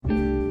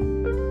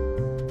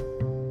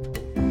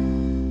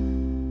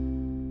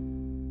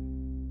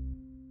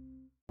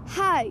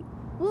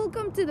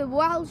welcome to the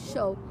Wild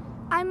Show.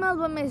 I'm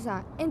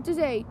Alba and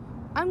today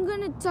I'm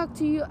gonna talk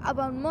to you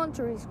about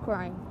Monterrey's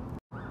crime.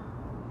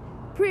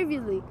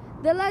 Previously,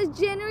 the last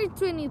January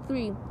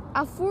 23,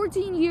 a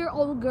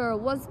 14-year-old girl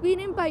was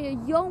beaten by a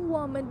young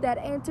woman that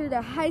entered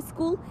a high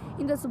school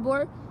in the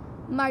suburb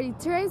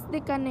Monterrey de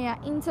Canea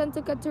in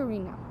Santa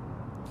Catarina.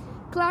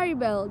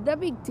 Claribel, the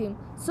victim,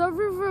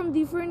 suffered from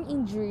different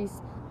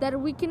injuries that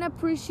we can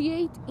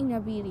appreciate in a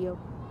video.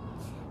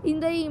 In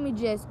the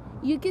images,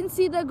 you can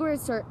see the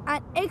aggressor,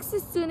 an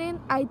ex-student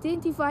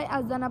identified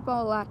as Dana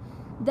Paula,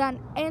 that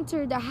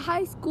entered the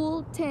high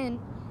school 10,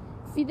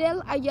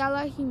 Fidel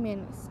Ayala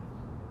Jimenez.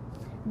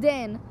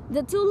 Then,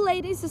 the two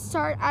ladies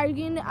start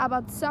arguing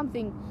about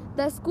something.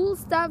 The school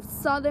staff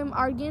saw them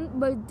arguing,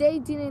 but they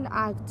didn't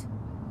act.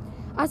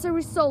 As a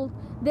result,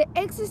 the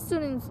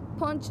ex-students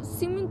punched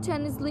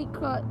simultaneously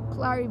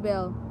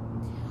Claribel.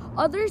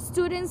 Other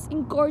students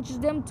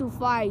encouraged them to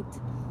fight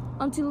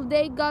until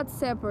they got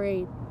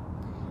separated.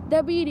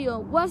 The video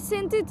was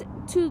sent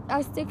to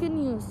Azteca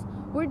News,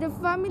 where the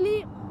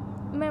family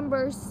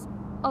members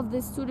of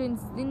the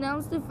students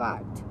denounced the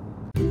fact.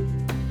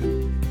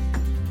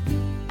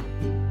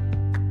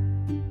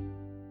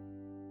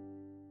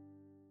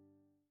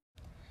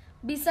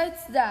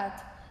 Besides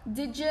that,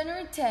 the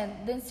January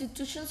 10th, the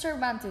institution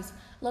Cervantes,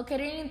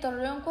 located in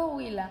Torreon,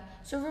 Coahuila,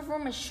 suffered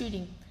from a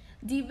shooting.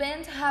 The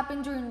event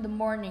happened during the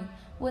morning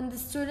when the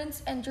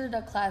students entered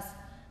the class.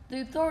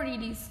 The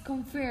authorities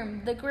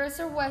confirmed the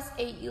aggressor was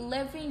an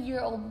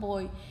 11-year-old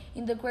boy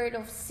in the grade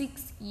of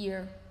 6th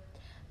year.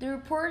 The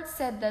report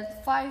said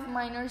that 5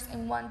 minors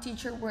and 1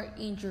 teacher were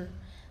injured.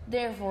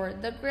 Therefore,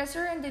 the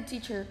aggressor and the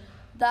teacher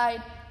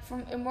died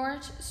from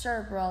hemorrhage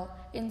cerebral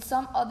and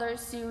some other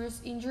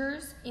serious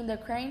injuries in the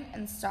brain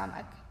and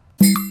stomach.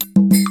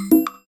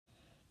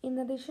 In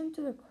addition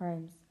to the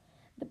crimes,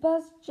 the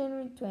past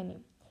January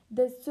 20,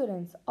 the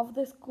students of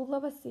the school La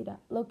Basira,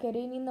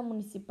 located in the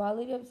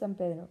municipality of San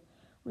Pedro,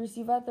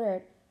 received a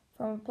threat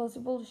from a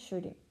possible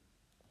shooting.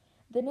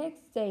 The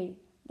next day,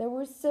 there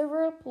were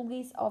several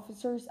police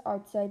officers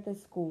outside the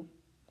school.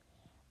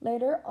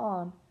 Later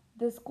on,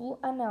 the school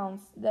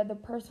announced that the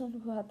person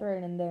who had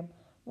threatened them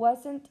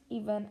wasn't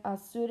even a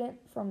student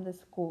from the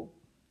school.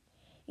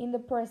 In the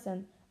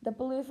present, the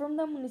police from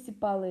the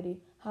municipality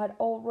had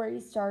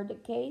already started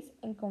the case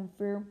and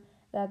confirmed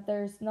that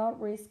there is no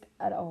risk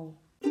at all.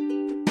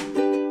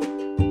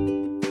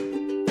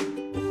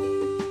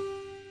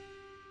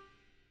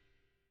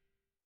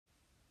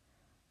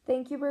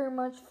 Thank you very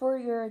much for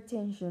your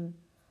attention.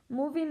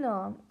 Moving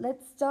on,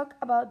 let's talk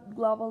about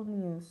global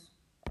news.